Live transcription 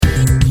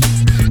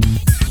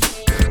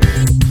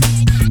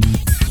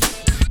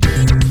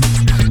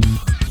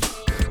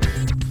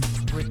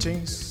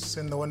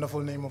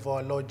wonderful name of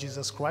our Lord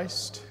Jesus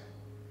Christ,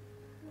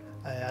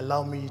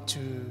 allow me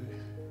to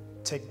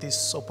take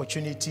this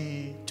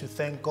opportunity to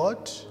thank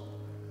God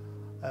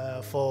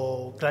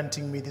for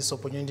granting me this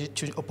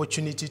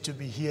opportunity to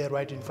be here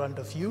right in front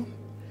of you,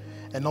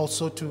 and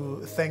also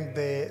to thank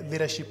the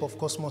leadership of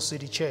Cosmos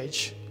City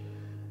Church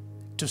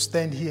to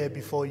stand here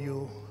before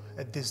you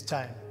at this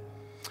time.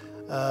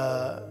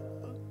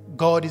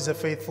 God is a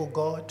faithful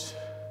God.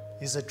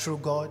 He's a true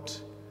God.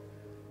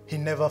 He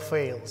never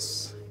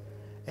fails.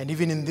 And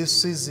even in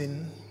this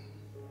season,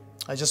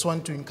 I just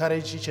want to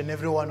encourage each and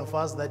every one of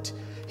us that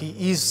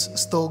He is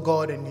still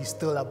God and He's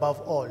still above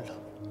all.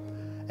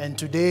 And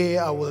today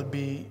I will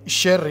be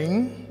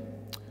sharing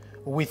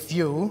with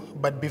you,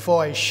 but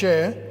before I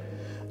share,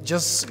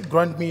 just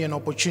grant me an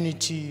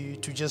opportunity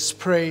to just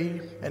pray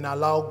and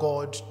allow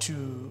God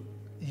to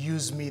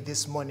use me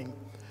this morning.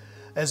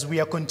 As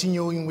we are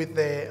continuing with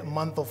the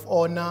month of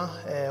honor,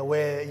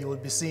 where you will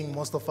be seeing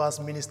most of us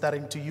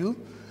ministering to you,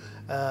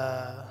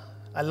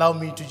 allow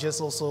me to just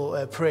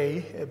also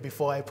pray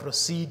before I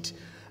proceed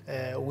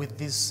with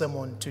this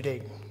sermon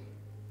today.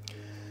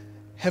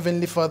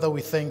 Heavenly Father,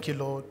 we thank you,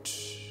 Lord,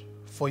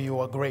 for you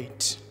are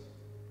great.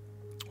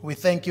 We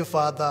thank you,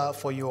 Father,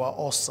 for you are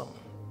awesome.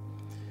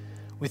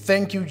 We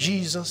thank you,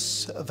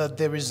 Jesus, that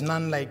there is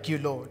none like you,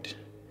 Lord,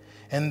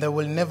 and there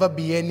will never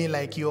be any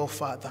like you, O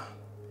Father.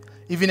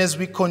 Even as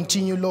we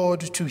continue,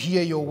 Lord, to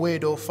hear your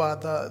word, O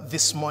Father,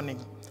 this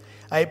morning,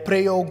 I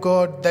pray, O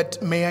God,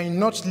 that may I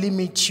not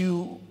limit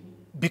you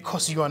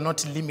because you are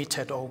not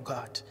limited, O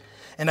God.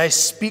 And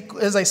as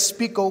I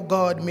speak, O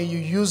God, may you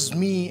use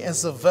me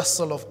as a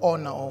vessel of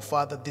honor, O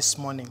Father, this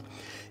morning.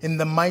 In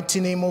the mighty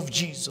name of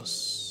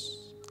Jesus,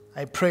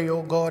 I pray,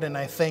 O God, and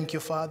I thank you,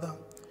 Father,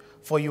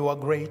 for you are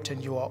great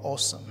and you are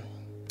awesome.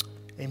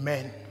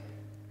 Amen.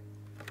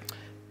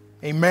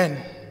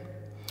 Amen.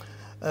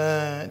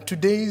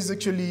 Today's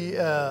actually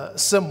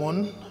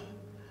sermon,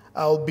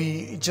 I'll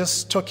be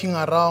just talking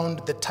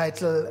around the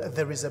title,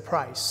 There is a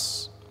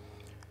Price.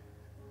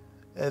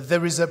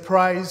 There is a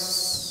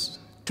price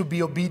to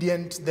be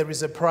obedient. There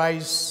is a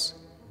price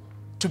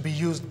to be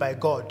used by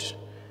God.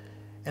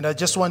 And I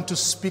just want to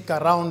speak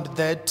around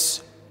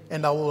that,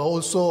 and I will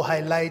also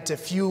highlight a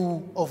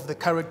few of the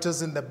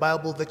characters in the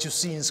Bible that you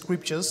see in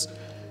scriptures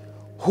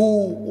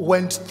who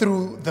went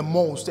through the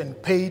most and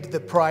paid the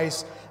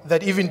price,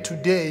 that even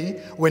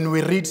today, when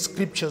we read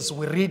scriptures,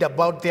 we read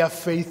about their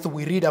faith,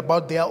 we read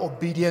about their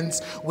obedience,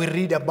 we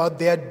read about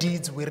their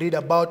deeds, we read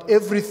about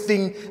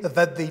everything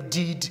that they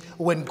did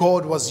when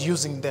God was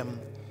using them.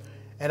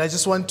 And I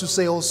just want to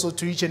say also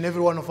to each and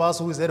every one of us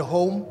who is at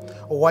home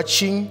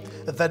watching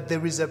that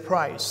there is a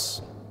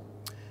price.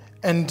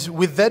 And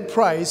with that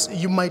price,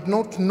 you might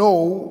not know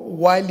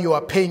while you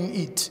are paying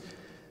it,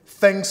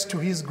 thanks to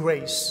His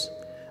grace.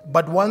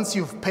 But once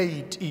you've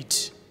paid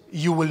it,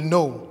 you will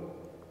know.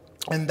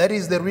 And that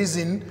is the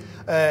reason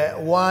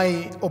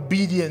why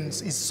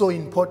obedience is so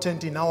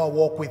important in our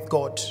walk with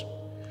God.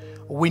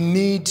 We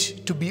need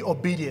to be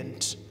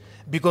obedient,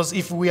 because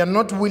if we are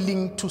not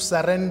willing to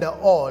surrender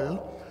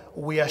all,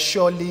 we are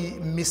surely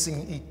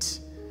missing it.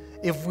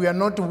 If we are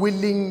not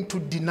willing to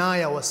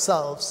deny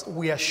ourselves,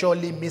 we are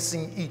surely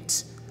missing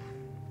it,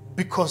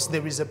 because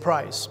there is a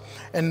price.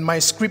 And my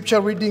scripture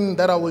reading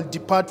that I will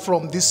depart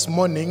from this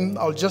morning,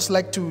 I'll just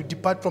like to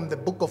depart from the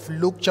book of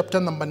Luke, chapter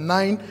number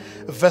 9,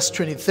 verse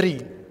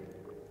 23.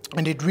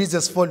 And it reads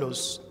as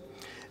follows.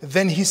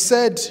 Then he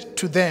said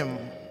to them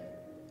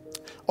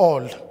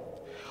all,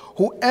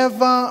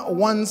 whoever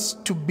wants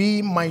to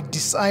be my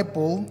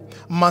disciple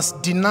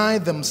must deny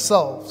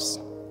themselves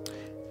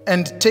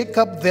and take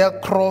up their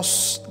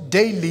cross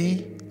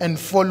daily and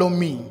follow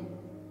me.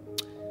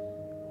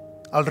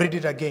 I'll read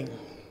it again.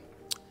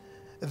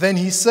 Then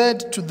he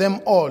said to them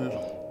all,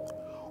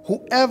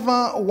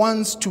 whoever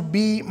wants to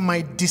be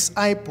my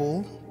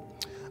disciple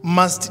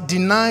must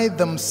deny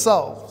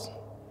themselves,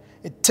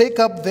 take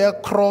up their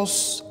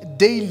cross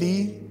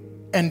daily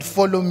and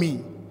follow me.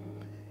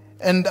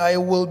 And I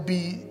will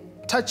be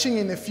touching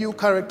in a few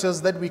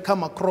characters that we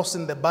come across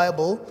in the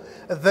Bible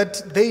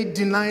that they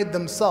denied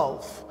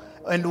themselves.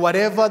 And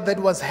whatever that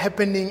was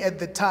happening at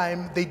the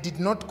time, they did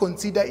not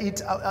consider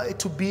it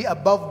to be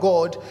above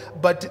God,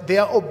 but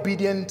their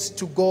obedience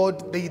to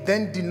God, they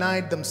then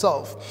denied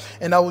themselves.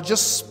 And I will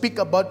just speak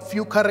about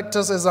few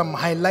characters as I'm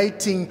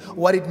highlighting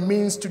what it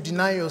means to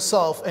deny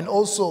yourself. And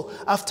also,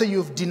 after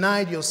you've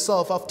denied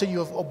yourself, after you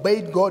have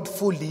obeyed God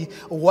fully,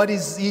 what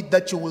is it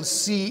that you will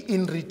see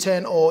in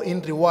return or in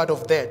reward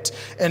of that?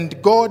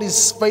 And God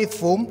is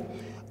faithful.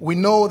 We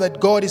know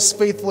that God is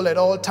faithful at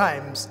all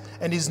times,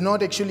 and He's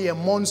not actually a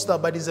monster,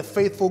 but He's a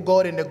faithful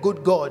God and a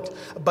good God.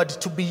 But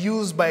to be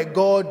used by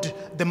God,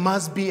 there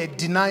must be a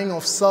denying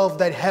of self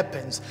that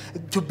happens.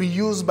 To be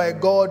used by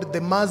God,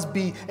 there must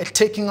be a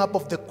taking up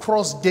of the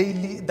cross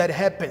daily that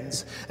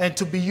happens. And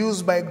to be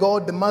used by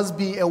God, there must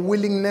be a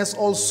willingness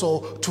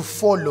also to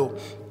follow.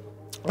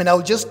 And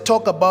I'll just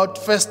talk about,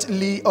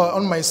 firstly,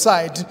 on my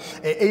side,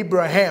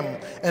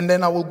 Abraham. And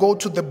then I will go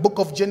to the book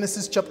of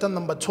Genesis, chapter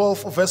number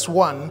 12, verse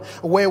 1,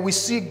 where we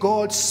see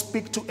God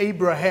speak to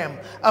Abraham.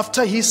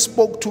 After he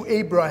spoke to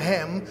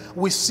Abraham,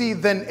 we see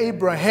then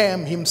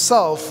Abraham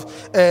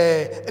himself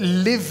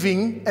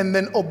living and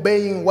then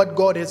obeying what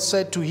God had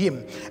said to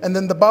him. And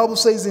then the Bible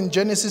says in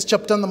Genesis,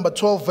 chapter number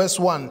 12, verse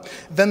 1,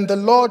 then the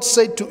Lord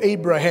said to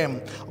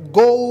Abraham,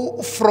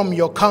 go from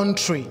your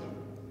country,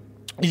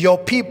 your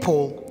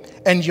people,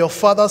 and your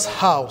father's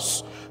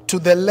house to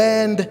the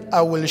land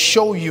I will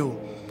show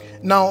you.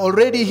 Now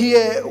already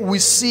here we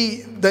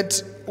see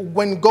that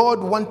when God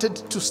wanted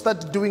to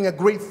start doing a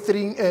great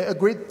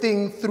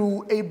thing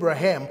through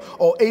Abraham,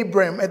 or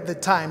Abram at the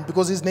time,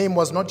 because his name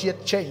was not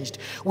yet changed,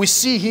 we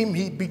see him,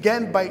 he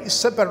began by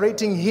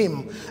separating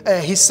him.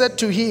 He said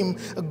to him,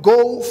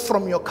 go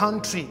from your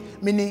country,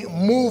 meaning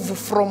move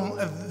from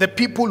the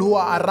people who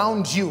are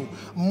around you,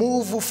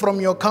 move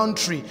from your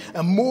country,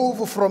 and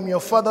move from your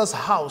father's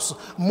house,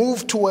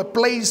 move to a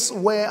place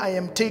where I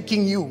am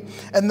taking you.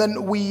 And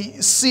then we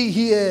see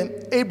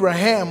here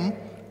Abraham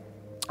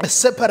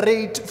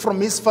separate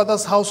from his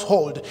father's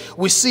household.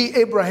 We see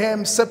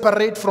Abraham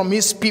separate from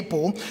his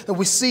people.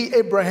 We see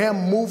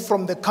Abraham move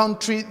from the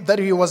country that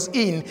he was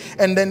in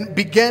and then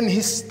began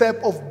his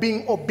step of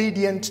being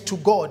obedient to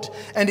God.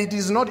 And it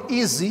is not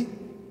easy.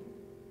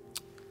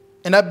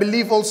 And I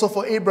believe also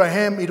for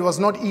Abraham, it was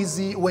not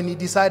easy when he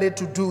decided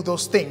to do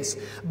those things.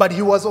 But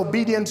he was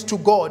obedient to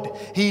God.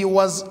 He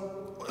was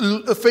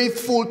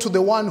faithful to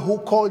the one who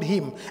called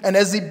him. And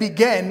as he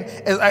began,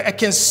 I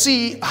can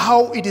see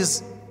how it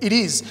is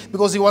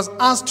because he was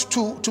asked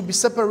to be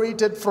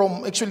separated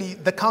from actually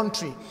the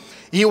country.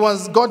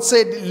 God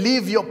said,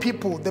 leave your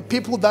people, the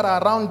people that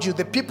are around you,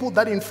 the people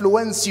that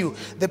influence you,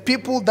 the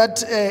people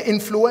that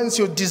influence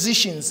your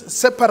decisions,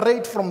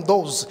 separate from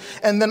those.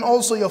 And then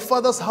also your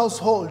father's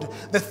household,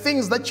 the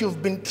things that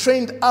you've been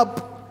trained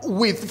up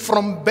with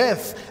from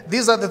birth,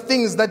 these are the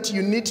things that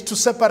you need to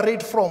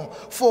separate from.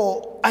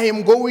 For I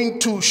am going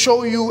to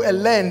show you a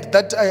land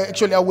that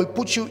I will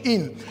put you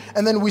in.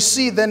 And then we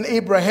see then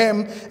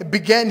Abraham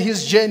began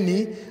his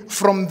journey.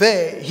 From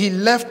there, he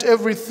left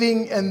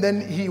everything and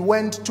then he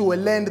went to a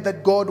land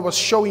that God was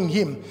showing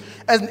him.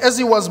 And as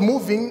he was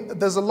moving,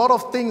 there's a lot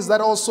of things that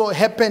also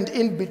happened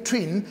in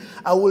between.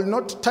 I will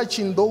not touch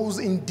in those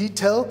in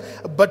detail,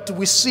 but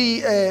we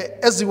see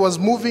as he was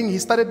moving, he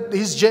started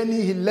his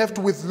journey, he left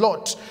with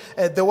Lot.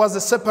 There was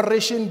a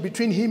separation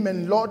between him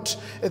and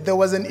Lot. There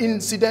was an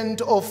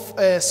incident of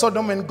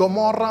Sodom and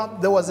Gomorrah.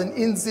 There was an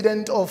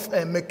incident of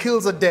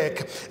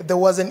Melchizedek. There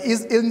was an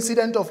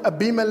incident of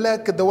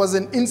Abimelech. There was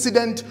an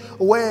incident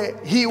where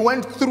he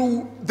went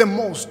through the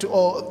most,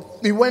 or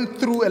he went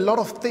through a lot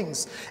of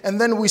things.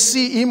 And then we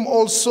see him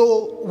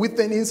also with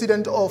an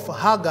incident of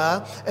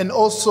Hagar and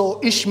also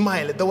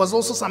Ishmael. There was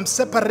also some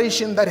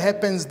separation that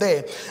happens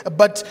there.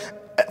 But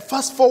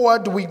fast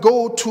forward, we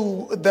go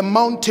to the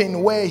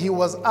mountain where he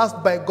was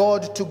asked by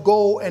God to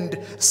go and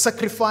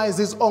sacrifice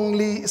his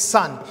only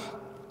son.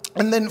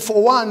 And then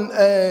for one,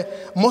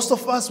 most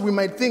of us, we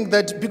might think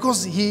that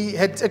because he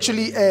had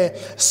actually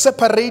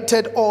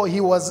separated, or he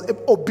was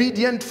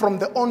obedient from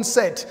the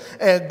onset,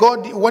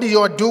 God, what you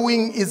are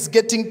doing is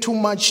getting too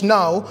much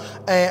now.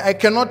 I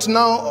cannot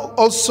now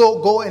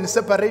also go and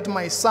separate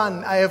my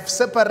son. I have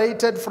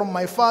separated from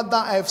my father.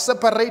 I have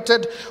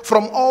separated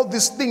from all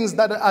these things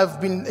that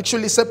I've been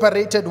actually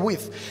separated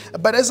with.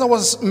 But as I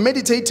was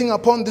meditating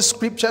upon this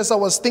scripture, as I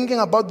was thinking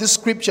about this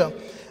scripture,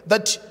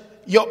 that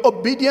your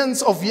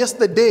obedience of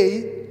yesterday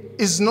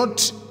is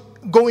not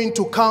going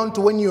to count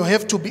when you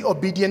have to be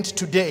obedient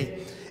today.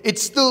 It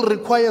still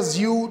requires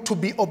you to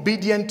be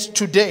obedient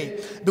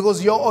today,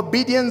 because your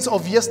obedience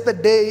of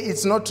yesterday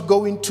is not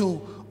going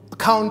to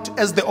count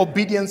as the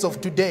obedience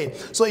of today.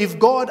 So if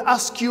God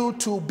asks you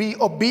to be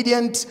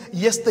obedient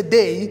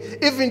yesterday,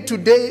 even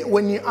today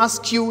when He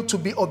asks you to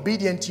be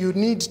obedient, you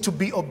need to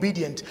be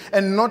obedient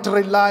and not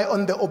rely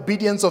on the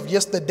obedience of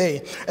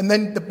yesterday. And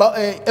then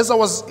as I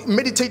was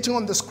meditating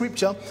on the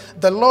scripture,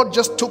 the Lord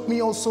just took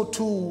me also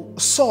to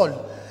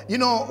Saul. You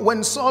know,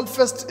 when Saul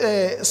first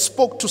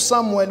spoke to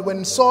Samuel,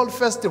 when Saul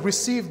first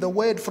received the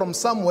word from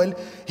Samuel,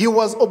 he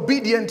was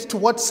obedient to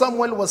what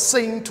Samuel was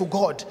saying to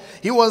God.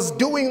 He was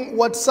doing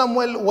what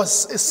Samuel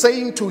was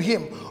saying to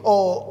him,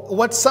 or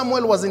what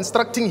Samuel was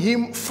instructing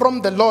him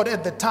from the Lord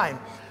at the time.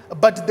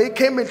 But there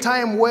came a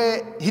time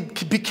where he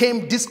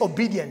became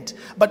disobedient.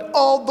 But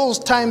all those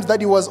times that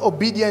he was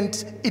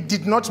obedient, it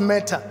did not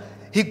matter.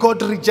 He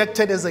got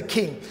rejected as a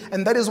king.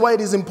 And that is why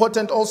it is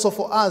important also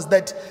for us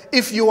that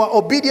if you are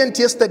obedient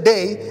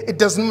yesterday, it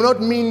does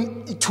not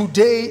mean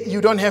today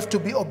you don't have to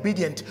be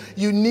obedient.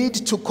 You need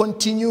to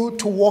continue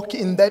to walk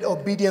in that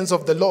obedience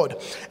of the Lord.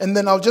 And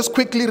then I'll just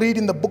quickly read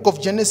in the book of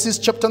Genesis,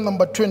 chapter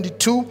number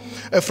 22,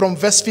 from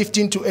verse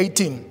 15 to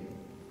 18.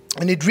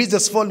 And it reads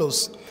as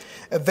follows.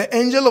 The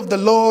angel of the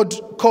Lord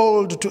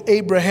called to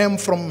Abraham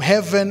from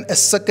heaven a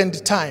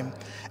second time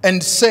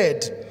and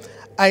said,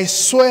 I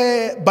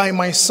swear by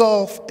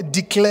myself,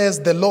 declares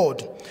the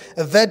Lord,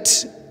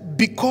 that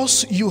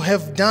because you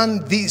have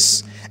done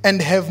this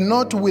and have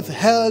not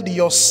withheld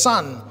your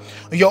son,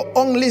 your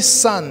only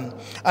son.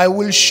 I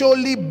will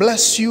surely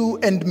bless you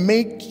and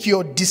make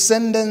your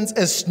descendants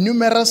as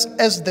numerous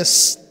as the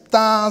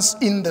stars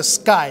in the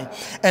sky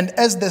and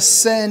as the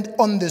sand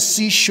on the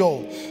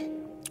seashore.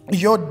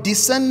 Your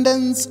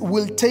descendants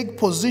will take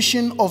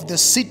possession of the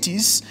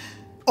cities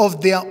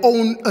of their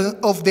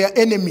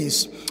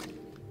enemies,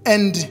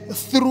 and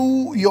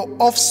through your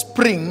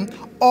offspring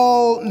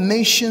all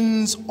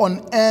nations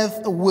on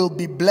earth will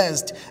be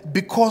blessed,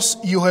 because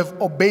you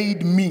have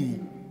obeyed me.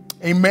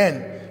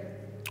 Amen.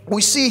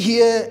 We see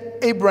here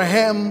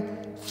Abraham,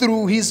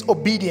 through his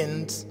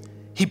obedience,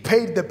 he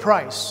paid the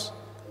price.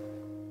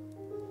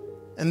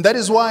 And that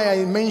is why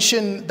I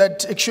mentioned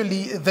that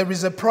actually there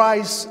is a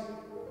price,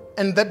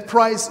 and that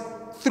price,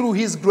 through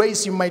his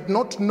grace, you might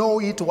not know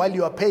it while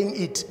you are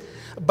paying it.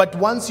 But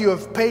once you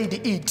have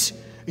paid it,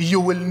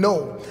 you will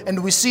know.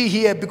 And we see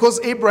here,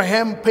 because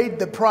Abraham paid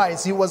the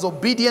price, he was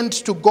obedient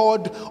to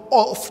God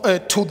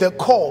to the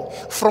core.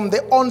 From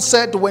the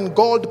onset, when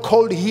God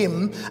called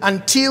him,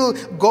 until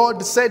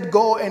God said,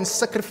 go and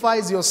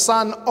sacrifice your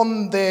son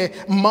on the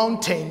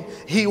mountain,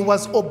 he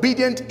was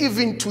obedient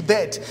even to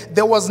that.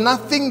 There was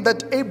nothing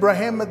that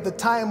Abraham at the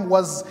time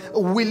was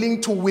willing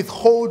to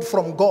withhold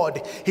from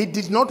God. He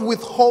did not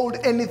withhold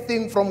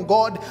anything from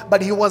God,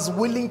 but he was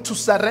willing to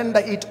surrender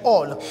it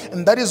all.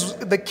 And that is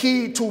the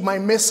key to my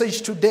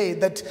message today,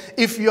 that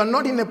if you are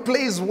not in a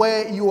place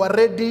where you are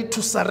ready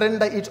to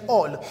surrender it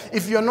all,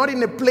 if you are not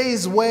in a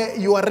place where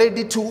you are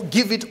ready to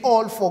give it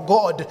all for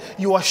God,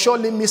 you are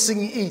surely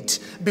missing it,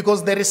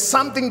 because there is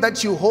something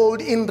that you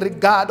hold in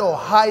regard or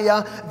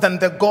higher than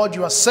the God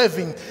you are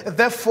serving.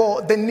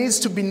 Therefore, there needs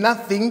to be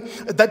nothing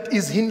that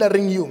is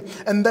hindering you.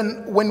 And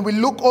then when we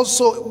look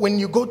also, when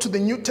you go to the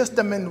New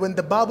Testament, when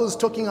the Bible is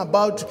talking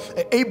about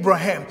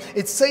Abraham,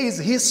 it says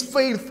his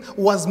faith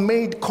was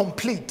made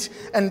complete.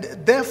 And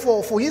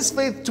therefore, for his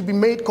faith to be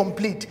made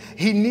complete,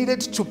 he needed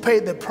to pay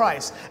the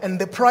price. And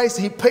the price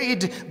he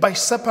paid by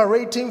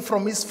separating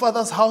from his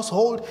father's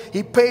household,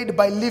 he paid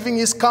by leaving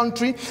his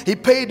country, he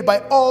paid by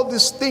all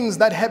these things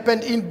that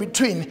happened in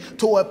between,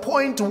 to a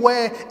point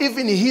where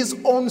even his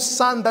own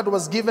son that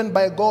was given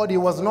by God, he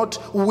was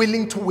not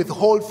willing to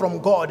withhold from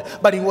God,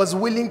 but he was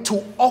willing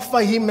to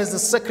offer him as a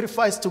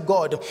sacrifice to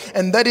God.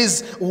 And that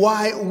is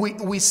why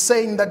we're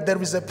saying that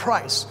there is a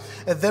price.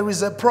 There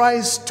is a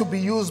price to be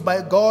used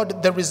by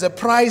God. There is a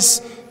price,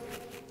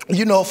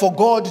 for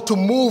God to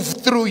move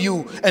through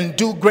you and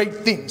do great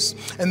things.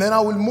 And then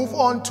I will move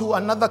on to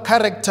another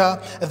character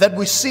that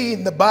we see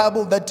in the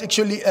Bible that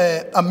actually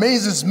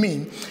amazes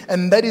me,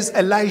 and that is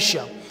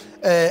Elisha.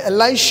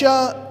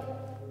 Elisha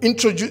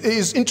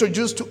is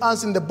introduced to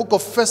us in the book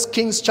of 1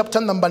 Kings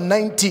chapter number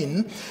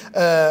 19,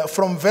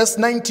 from verse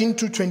 19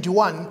 to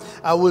 21.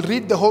 I will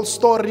read the whole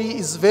story.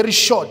 It's very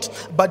short,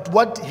 but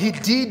what he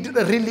did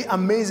really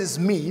amazes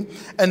me.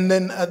 And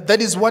then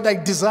that is what I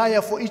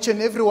desire for each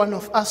and every one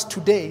of us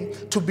today,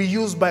 to be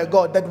used by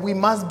God, that we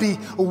must be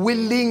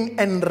willing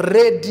and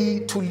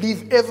ready to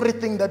leave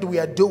everything that we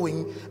are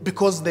doing,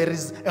 because there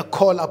is a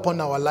call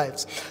upon our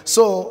lives.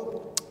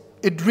 So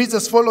it reads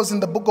as follows in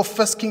the book of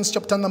 1 Kings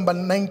chapter number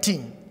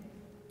 19.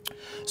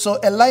 So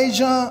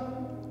Elijah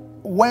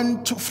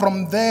went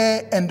from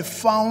there and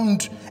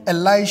found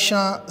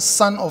Elisha,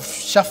 son of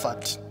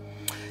Shaphat.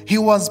 He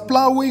was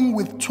plowing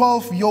with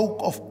 12 yoke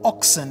of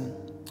oxen,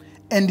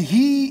 and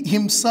he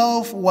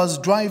himself was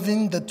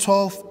driving the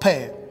 12th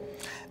pair.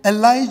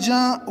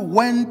 Elijah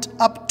went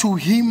up to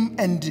him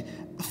and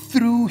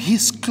threw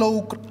his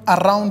cloak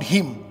around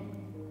him.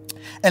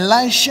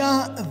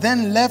 Elisha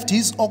then left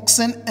his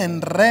oxen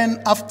and ran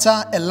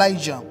after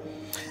Elijah.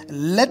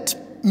 "Let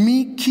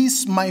me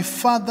kiss my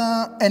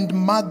father and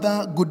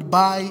mother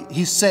goodbye,"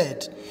 he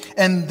said,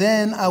 "and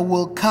then I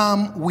will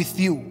come with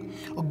you."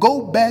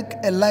 "Go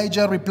back,"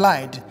 Elijah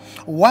replied.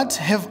 "What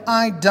have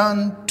I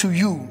done to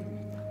you?"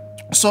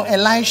 So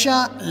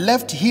Elisha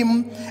left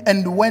him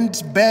and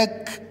went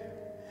back.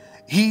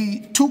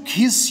 He took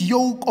his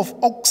yoke of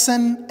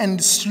oxen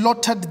and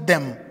slaughtered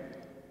them.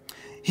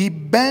 He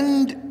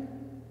burned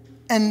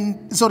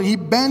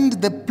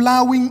the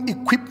plowing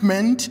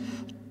equipment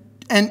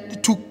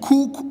and to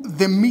cook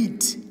the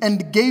meat,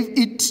 and gave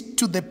it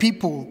to the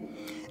people,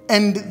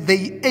 and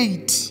they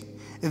ate.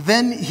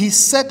 Then he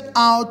set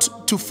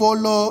out to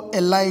follow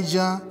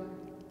Elijah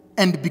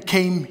and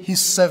became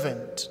his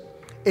servant.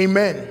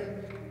 Amen.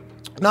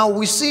 Now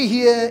we see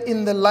here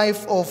in the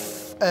life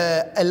of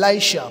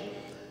Elisha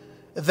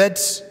that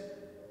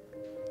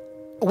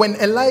when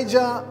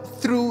Elijah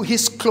threw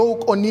his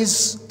cloak on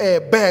his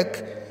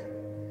back,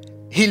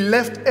 he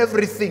left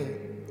everything.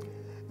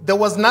 There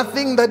was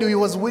nothing that he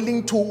was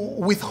willing to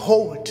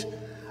withhold,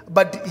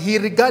 but he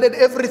regarded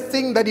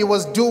everything that he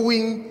was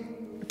doing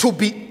to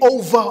be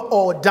over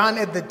or done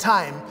at the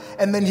time.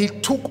 And then he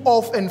took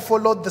off and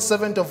followed the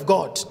servant of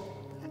God.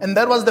 And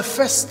that was the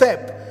first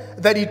step,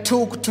 that he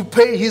took to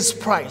pay his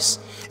price.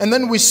 And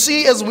then we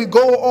see as we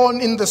go on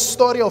in the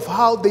story of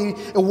how they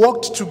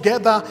walked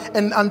together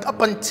and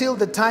up until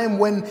the time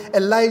when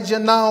Elijah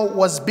now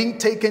was being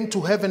taken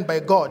to heaven by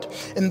God.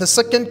 In the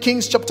 2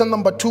 Kings chapter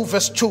number 2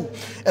 verse 2,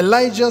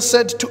 Elijah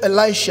said to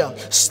Elisha,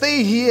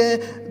 "Stay here,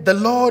 the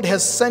Lord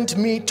has sent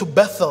me to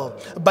Bethel."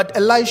 But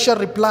Elisha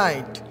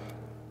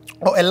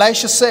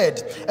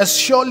said, "As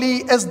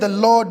surely as the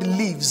Lord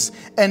lives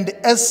and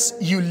as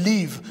you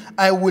live,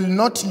 I will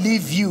not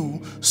leave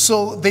you."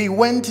 So they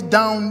went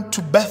down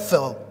to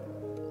Bethel.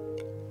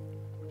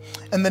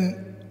 And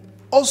then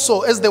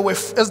also, as they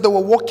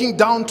were walking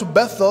down to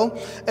Bethel,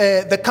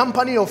 the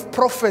company of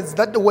prophets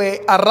that were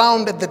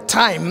around at the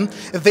time,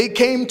 they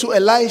came to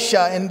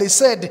Elisha and they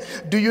said,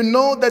 "Do you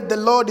know that the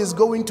Lord is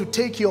going to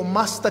take your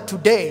master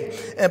today?"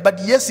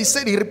 But yes,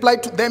 he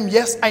replied to them,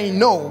 "Yes, I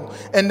know."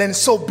 And then,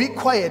 so be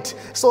quiet.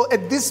 So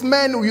at this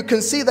man, you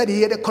can see that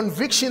he had a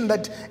conviction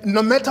that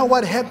no matter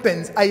what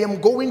happens, I am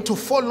going to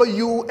follow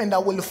you, and I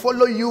will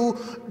follow you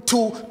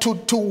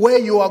to where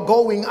you are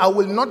going. I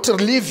will not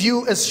leave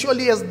you. As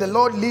surely as the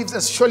Lord lives,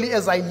 as surely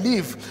as I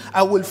live,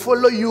 I will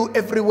follow you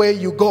everywhere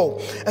you go.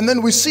 And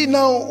then we see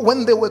now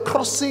when they were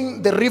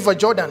crossing the river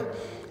Jordan,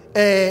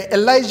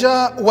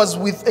 Elijah was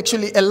with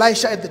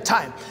Elisha at the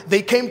time.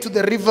 They came to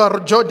the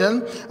river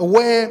Jordan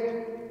where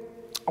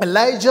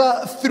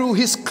Elijah threw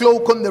his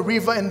cloak on the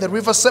river and the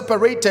river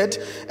separated,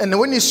 and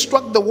when he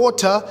struck the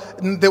water,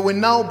 they will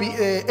now be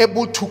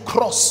able to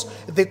cross.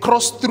 They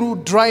crossed through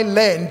dry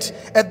land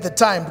at the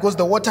time because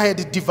the water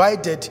had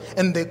divided,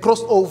 and they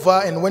crossed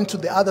over and went to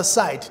the other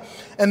side.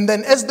 And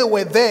then as they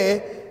were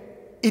there,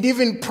 it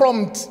even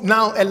prompted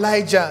now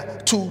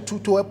Elijah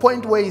to a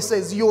point where he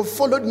says, "You have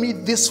followed me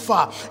this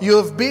far. You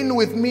have been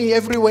with me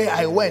everywhere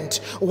I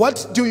went.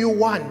 What do you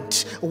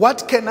want?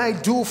 What can I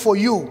do for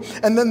you?"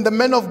 And then the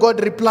man of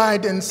God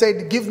replied and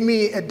said, "Give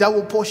me a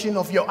double portion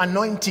of your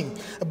anointing."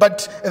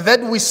 But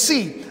that we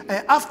see,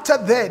 after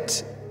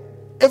that,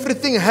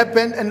 everything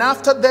happened, and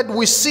after that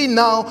we see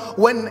now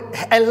when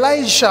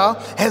Elisha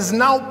has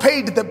now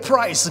paid the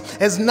price,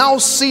 has now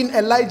seen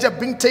Elijah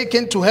being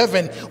taken to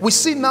heaven. We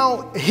see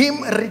now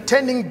him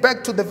returning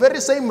back to the very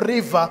same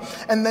river,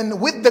 and then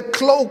with the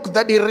cloak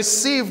that he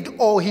received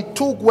or he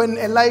took when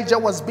Elijah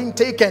was being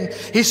taken,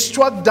 he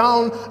struck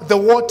down the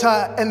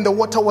water and the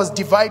water was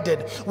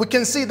divided. We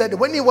can see that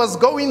when he was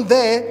going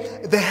there,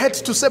 they had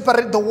to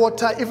separate the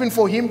water even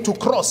for him to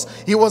cross.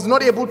 He was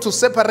not able to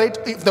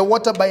separate the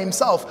water by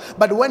himself.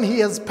 But when he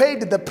has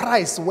paid the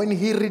price, when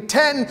he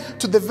returned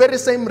to the very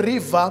same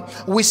river,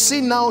 we see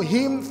now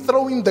him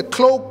throwing the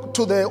cloak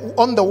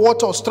on the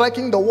water, or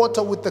striking the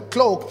water with the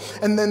cloak,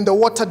 and then the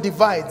water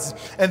divides.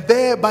 And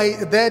thereby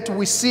that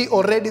we see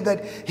already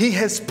that he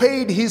has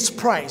paid his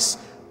price.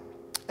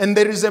 And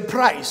there is a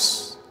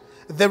price.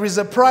 There is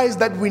a price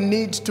that we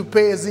need to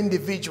pay as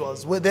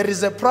individuals. Where there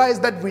is a price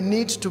that we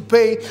need to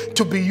pay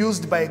to be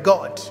used by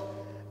God.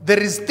 There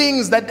is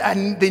things that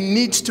they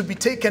need to be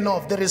taken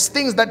off. There is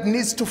things that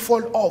needs to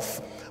fall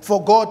off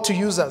for God to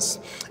use us.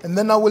 And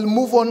then I will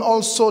move on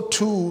also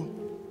to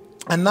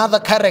another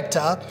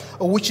character,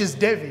 which is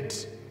David.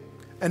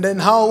 And then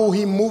how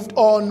he moved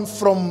on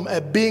from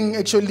being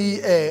actually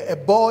a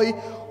boy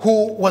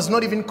who was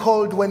not even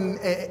called when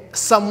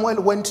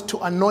Samuel went to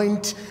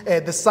anoint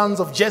the sons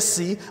of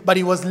Jesse, but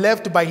he was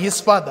left by his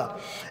father.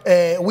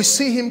 We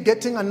see him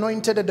getting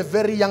anointed at a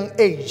very young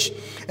age.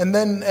 And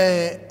then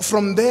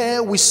from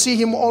there, we see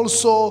him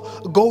also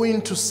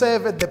going to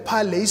serve at the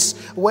palace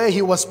where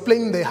he was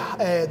playing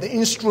the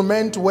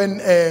instrument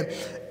when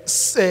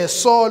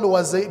Saul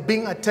was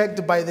being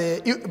attacked by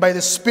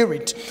the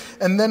spirit.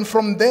 And then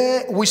from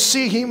there we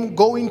see him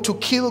going to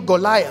kill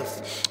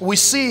Goliath. We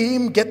see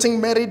him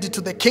getting married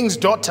to the king's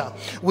daughter.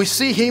 We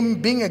see him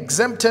being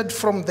exempted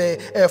from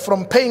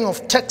paying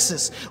of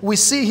taxes. We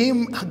see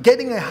him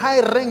getting a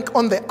high rank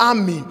on the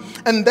army,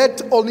 and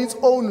that on its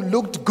own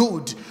looked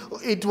good.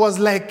 It was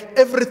like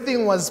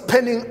everything was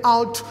panning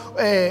out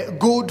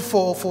good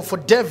for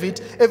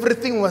David.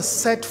 Everything was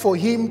set for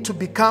him to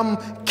become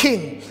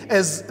king,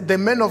 as the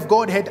man of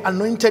God had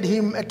anointed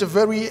him at a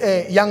very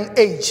young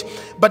age.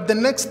 But the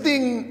next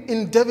thing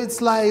in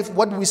David's life,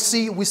 what we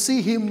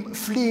see him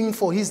fleeing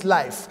for his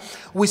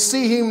life. We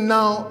see him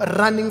now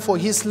running for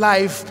his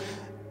life.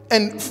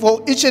 And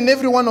for each and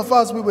every one of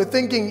us, we were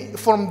thinking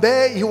from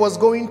there he was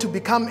going to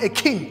become a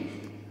king.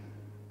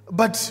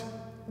 But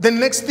the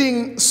next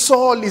thing,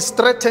 Saul is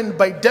threatened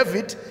by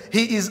David.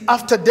 He is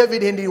after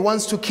David and he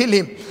wants to kill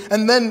him.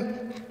 And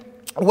then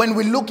when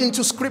we look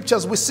into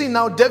scriptures, we see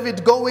now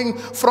David going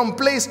from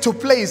place to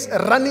place,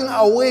 running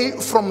away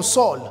from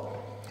Saul,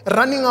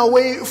 running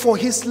away for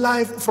his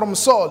life from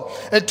Saul,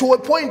 to a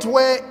point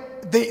where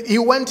he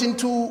went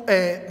into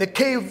the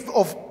cave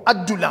of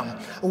Adullam,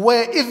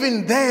 where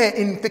even there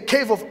in the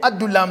cave of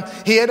Adullam,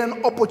 he had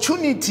an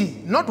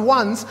opportunity, not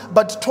once,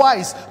 but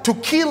twice, to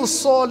kill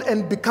Saul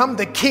and become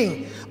the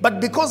king. But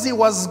because he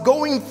was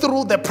going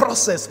through the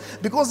process,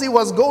 because he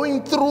was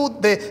going through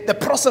the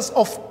process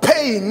of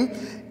paying,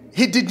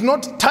 he did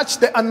not touch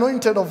the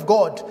anointed of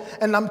God.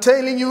 And I'm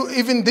telling you,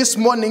 even this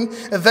morning,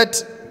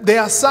 that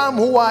there are some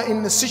who are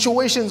in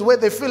situations where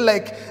they feel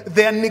like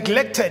they are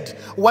neglected.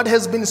 What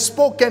has been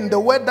spoken, the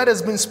word that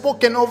has been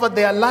spoken over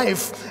their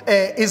life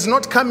is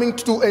not coming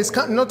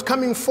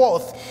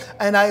forth.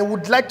 And I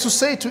would like to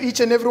say to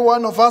each and every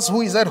one of us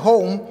who is at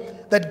home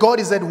that God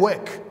is at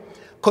work.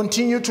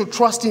 Continue to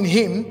trust in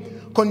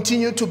Him.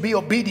 Continue to be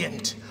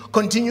obedient.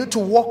 Continue to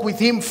walk with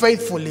Him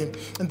faithfully.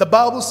 And the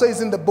Bible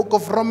says in the book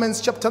of Romans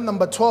chapter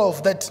number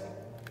 12 that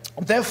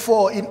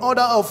therefore, in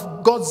order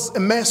of God's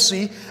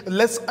mercy,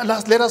 let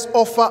us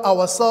offer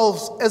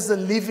ourselves as a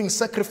living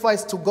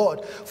sacrifice to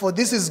God. For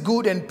this is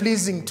good and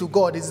pleasing to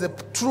God. It's the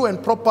true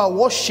and proper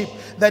worship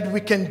that we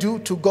can do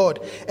to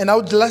God. And I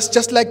would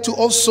just like to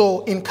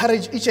also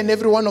encourage each and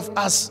every one of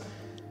us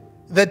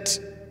that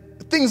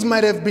things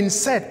might have been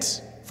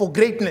set for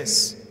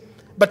greatness,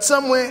 but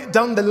somewhere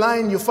down the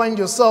line you find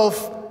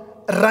yourself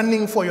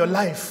running for your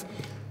life.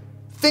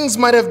 Things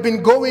might have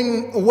been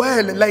going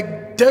well,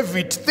 like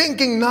David,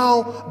 thinking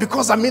now,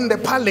 because I'm in the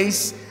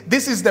palace,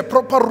 this is the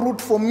proper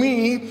route for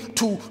me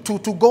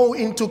to go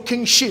into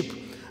kingship.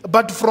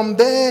 But from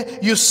there,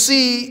 you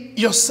see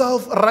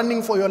yourself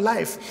running for your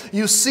life.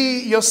 You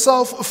see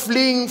yourself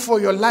fleeing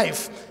for your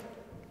life.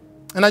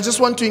 And I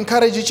just want to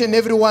encourage each and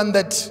everyone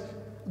that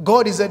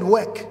God is at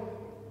work.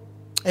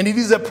 And it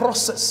is a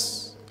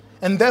process.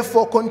 And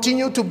therefore,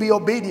 continue to be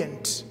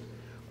obedient.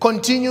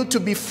 Continue to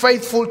be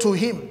faithful to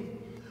Him.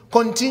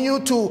 Continue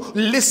to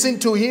listen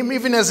to Him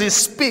even as He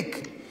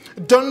speaks.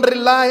 Don't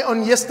rely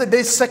on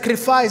yesterday's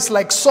sacrifice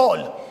like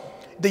Saul.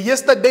 The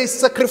yesterday's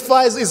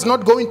sacrifice is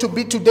not going to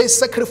be today's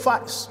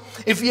sacrifice.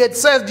 If he had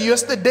said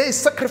yesterday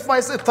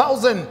sacrifice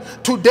 1,000,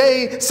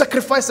 today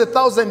sacrifice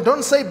 1,000,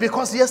 don't say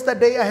because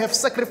yesterday I have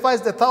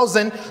sacrificed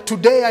 1,000,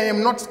 today I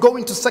am not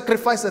going to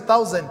sacrifice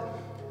 1,000.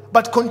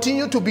 But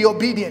continue to be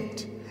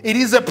obedient. It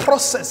is a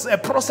process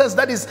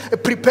that is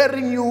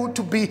preparing you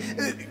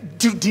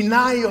to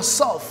deny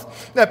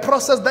yourself, a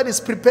process that is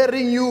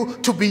preparing you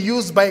to be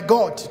used by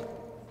God.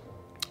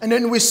 And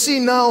then we see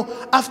now,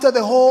 after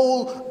the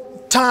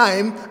whole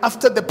time,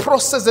 after the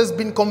process has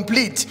been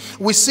complete,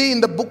 we see in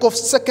the book of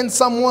 2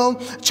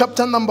 Samuel,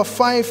 chapter number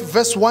 5,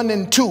 verse 1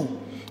 and 2,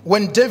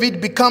 when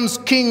David becomes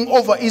king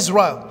over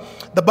Israel,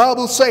 the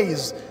Bible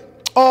says,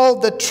 all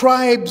the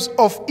tribes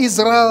of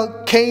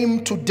Israel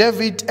came to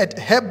David at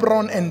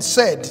Hebron and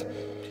said,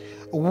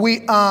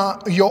 we are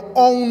your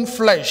own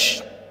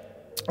flesh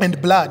and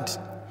blood.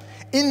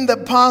 In the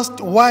past,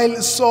 while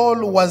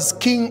Saul was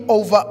king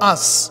over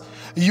us,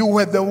 you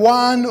were the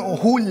one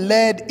who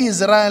led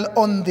Israel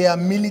on their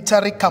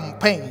military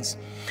campaigns.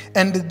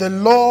 And the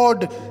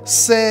Lord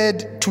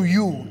said to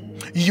you,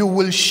 you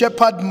will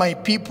shepherd my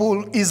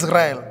people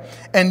Israel,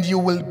 and you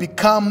will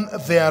become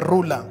their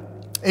ruler.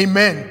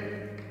 Amen.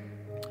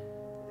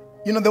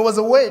 You know, there was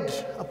a word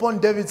upon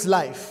David's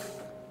life.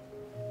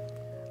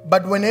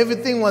 But when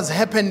everything was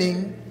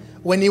happening,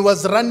 when he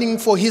was running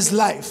for his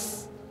life,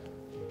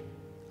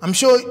 I'm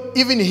sure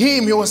even he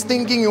was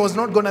thinking he was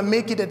not going to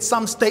make it at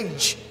some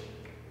stage.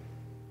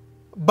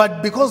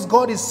 But because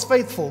God is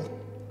faithful,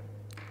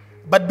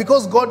 but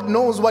because God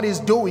knows what He's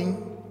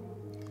doing,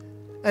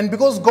 and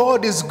because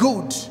God is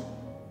good,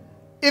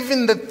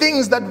 even the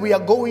things that we are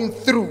going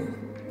through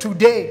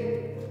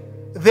today,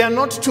 they are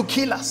not to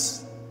kill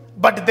us,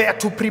 but they are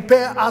to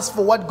prepare us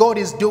for what God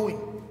is doing.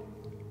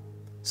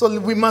 So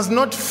we must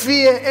not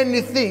fear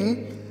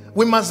anything.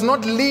 We must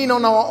not lean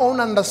on our own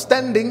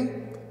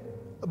understanding,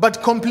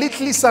 but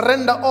completely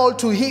surrender all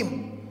to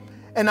Him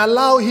and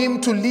allow Him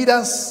to lead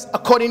us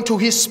according to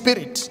His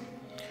Spirit.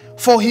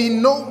 For He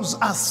knows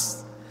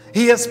us.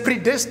 He has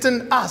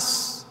predestined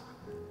us.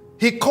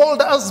 He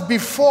called us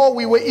before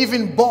we were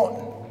even born.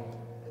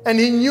 And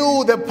He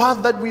knew the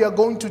path that we are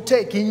going to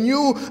take. He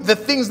knew the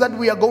things that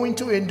we are going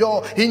to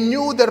endure. He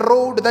knew the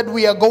road that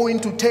we are going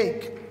to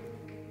take.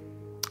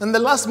 And the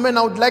last man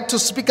I would like to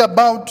speak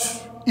about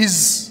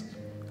is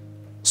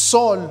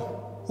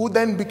Saul, who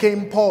then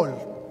became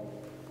Paul.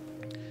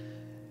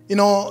 You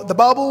know, the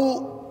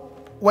Bible,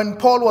 when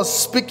Paul was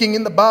speaking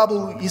in the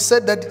Bible, he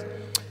said that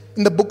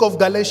in the book of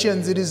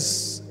Galatians, it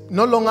is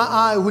no longer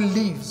I who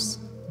lives,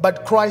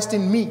 but Christ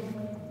in me.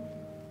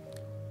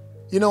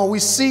 You know, we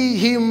see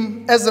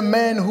him as a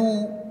man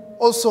who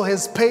also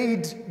has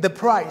paid the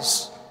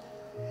price.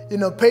 You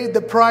know, paid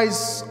the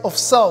price of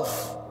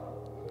self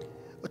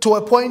to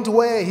a point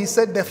where he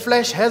said the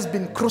flesh has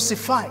been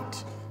crucified.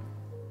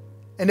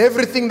 And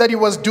everything that he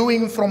was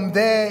doing from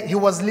there, he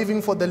was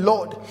living for the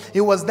Lord.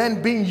 He was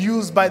then being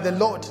used by the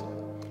Lord.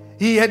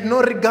 He had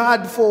no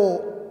regard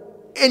for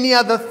any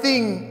other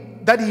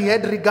thing that he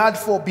had regard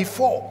for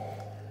before.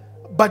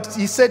 But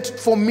he said,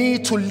 for me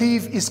to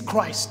live is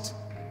Christ,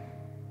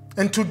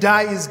 and to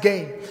die is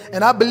gain.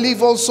 And I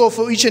believe also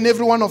for each and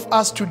every one of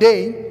us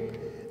today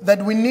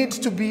that we need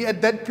to be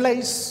at that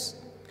place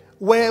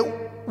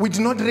where we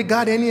do not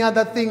regard any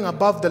other thing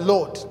above the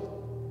Lord,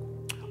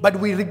 but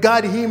we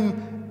regard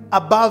Him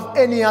above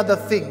any other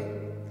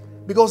thing,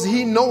 because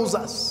He knows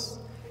us.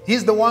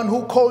 He's the one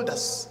who called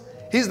us.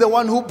 He's the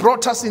one who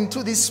brought us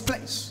into this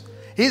place.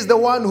 He's the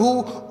one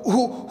who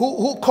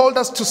called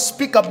us to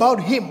speak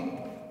about Him.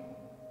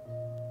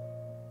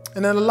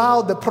 and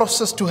allow the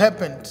process to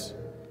happen.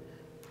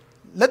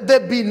 Let there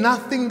be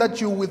nothing that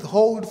you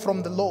withhold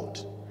from the Lord,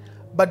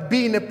 but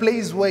be in a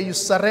place where you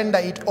surrender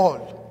it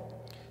all.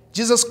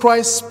 Jesus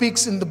Christ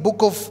speaks in the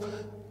book of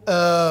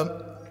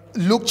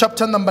Luke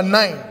chapter number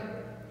 9,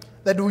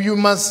 that you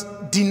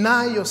must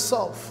deny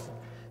yourself,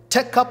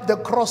 take up the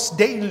cross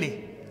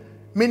daily,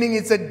 meaning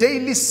it's a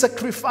daily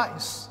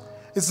sacrifice.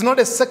 It's not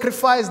a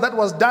sacrifice that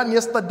was done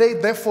yesterday,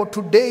 therefore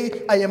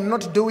today I am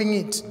not doing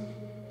it.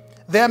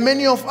 There are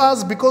many of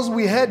us, because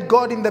we had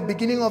God in the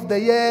beginning of the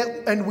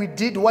year and we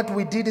did what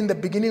we did in the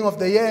beginning of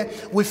the year,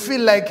 we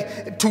feel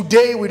like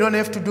today we don't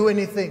have to do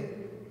anything.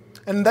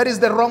 And that is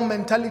the wrong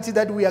mentality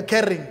that we are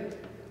carrying.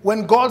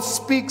 When God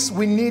speaks,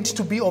 we need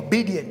to be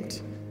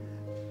obedient.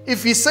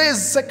 If He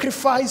says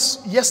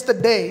sacrifice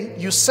yesterday,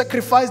 you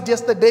sacrificed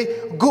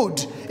yesterday,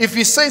 good. If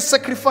He says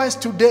sacrifice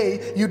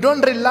today, you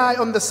don't rely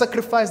on the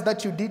sacrifice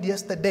that you did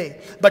yesterday,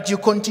 but you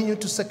continue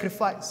to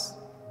sacrifice.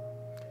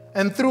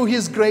 And through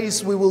His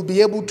grace, we will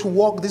be able to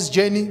walk this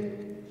journey.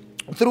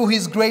 Through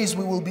His grace,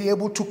 we will be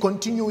able to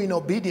continue in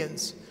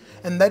obedience.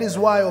 And that is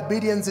why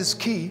obedience is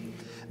key.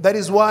 That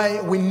is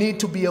why we need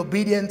to be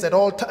obedient at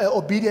all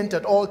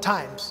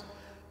times,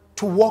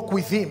 to walk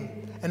with Him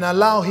and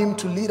allow Him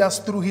to lead us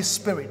through His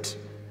Spirit.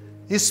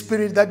 His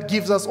Spirit that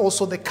gives us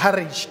also the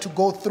courage to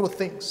go through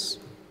things.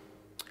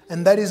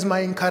 And that is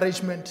my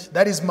encouragement.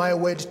 That is my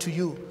word to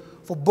you.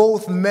 For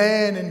both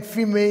man and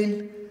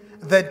female,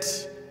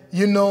 that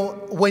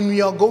when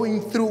we are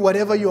going through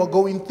whatever you are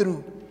going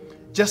through,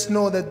 just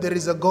know that there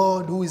is a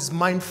God who is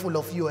mindful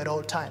of you at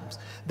all times.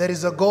 There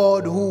is a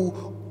God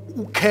who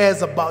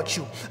cares about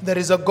you. There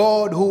is a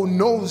God who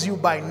knows you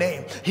by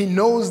name. He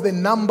knows the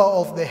number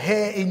of the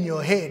hair in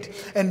your head.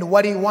 And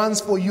what He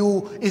wants for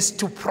you is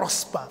to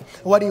prosper.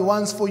 What He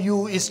wants for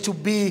you is to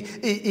be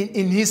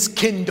in His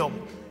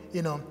kingdom,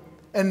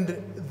 And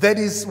that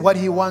is what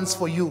He wants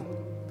for you.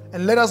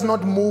 And let us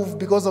not move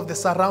because of the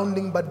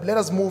surrounding, but let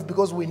us move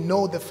because we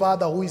know the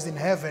Father who is in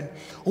heaven,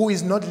 who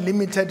is not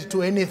limited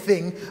to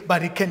anything,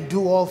 but He can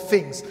do all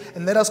things.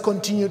 And let us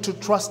continue to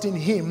trust in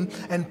Him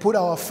and put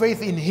our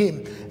faith in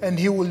Him, and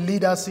He will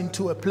lead us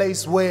into a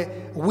place where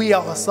we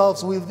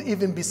ourselves will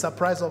even be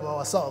surprised of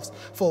ourselves.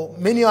 For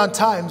many are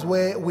times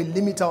where we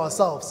limit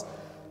ourselves.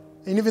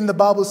 And even the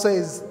Bible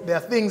says there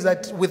are things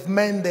that with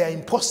men they are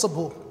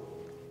impossible,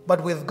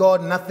 but with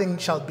God nothing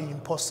shall be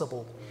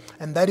impossible.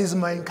 And that is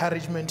my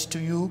encouragement to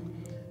you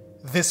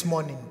this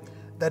morning,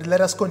 that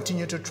let us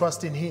continue to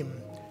trust in Him.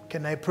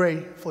 Can I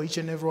pray for each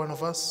and every one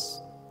of us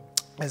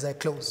as I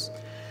close?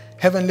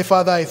 Heavenly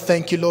Father, I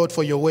thank you, Lord,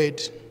 for your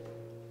word.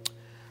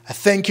 I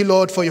thank you,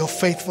 Lord, for your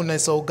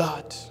faithfulness, oh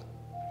God.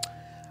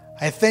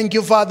 I thank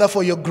you, Father,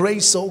 for your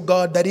grace, oh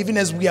God, that even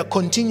as we are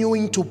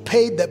continuing to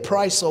pay the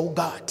price, oh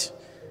God,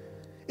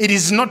 it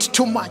is not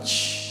too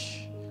much.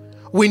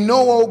 We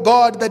know, oh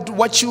God, that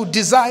what you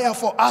desire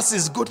for us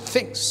is good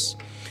things.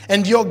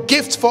 And your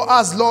gifts for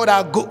us, Lord,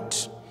 are good.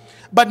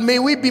 But may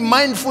we be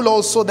mindful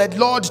also that,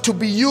 Lord, to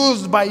be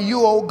used by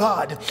you, oh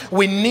God,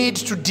 we need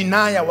to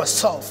deny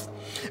ourselves.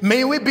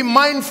 May we be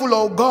mindful,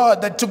 oh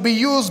God, that to be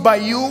used by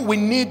you, we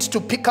need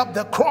to pick up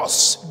the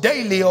cross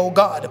daily, oh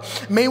God.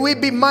 May we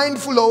be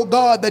mindful, oh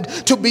God,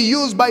 that to be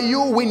used by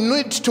you, we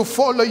need to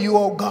follow you,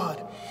 oh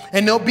God.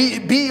 And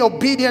be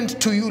obedient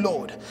to you,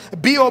 Lord.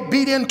 Be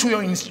obedient to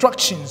your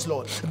instructions,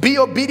 Lord. Be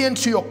obedient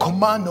to your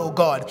command, oh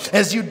God,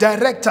 as you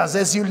direct us,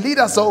 as you lead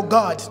us, oh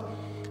God.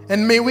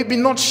 And may we be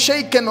not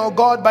shaken, oh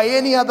God, by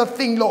any other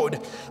thing, Lord,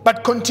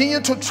 but continue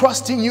to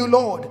trust in you,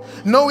 Lord,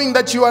 knowing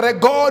that you are a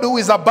God who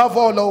is above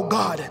all, oh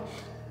God.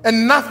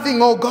 And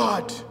nothing, oh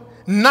God,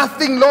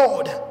 nothing,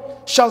 Lord,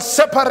 shall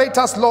separate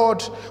us,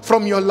 Lord,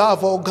 from your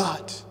love, oh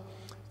God.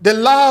 The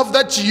love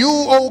that you,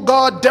 oh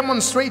God,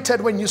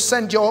 demonstrated when you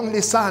sent your only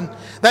Son,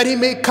 that He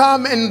may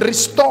come and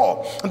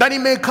restore, that He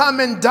may come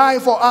and die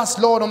for us,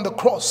 Lord, on the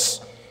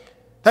cross,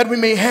 that we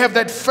may have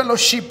that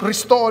fellowship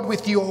restored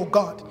with you, oh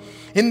God.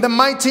 In the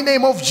mighty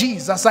name of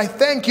Jesus, I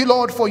thank you,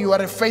 Lord, for you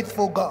are a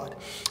faithful God.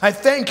 I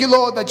thank you,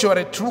 Lord, that you are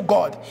a true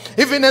God.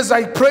 Even as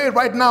I pray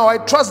right now, I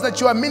trust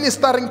that you are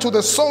ministering to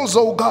the souls,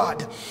 oh God,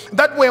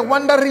 that we're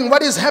wondering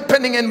what is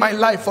happening in my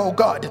life, oh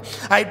God.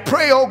 I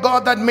pray, oh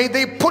God, that may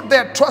they put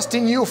their trust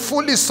in you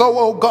fully so,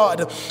 oh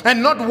God,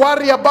 and not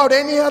worry about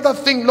any other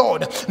thing,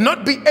 Lord.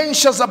 Not be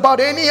anxious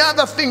about any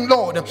other thing,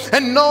 Lord.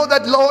 And know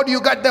that, Lord,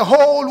 you got the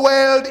whole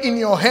world in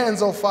your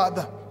hands, oh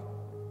Father.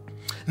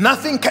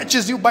 Nothing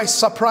catches you by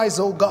surprise,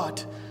 oh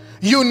God.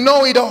 You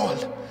know it all.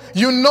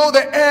 You know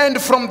the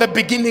end from the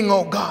beginning,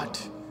 oh God.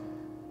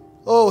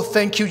 Oh,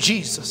 thank you,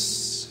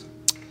 Jesus.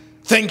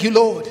 Thank you,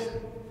 Lord.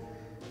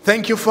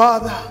 Thank you,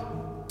 Father.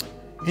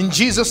 In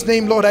Jesus'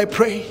 name, Lord, I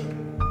pray.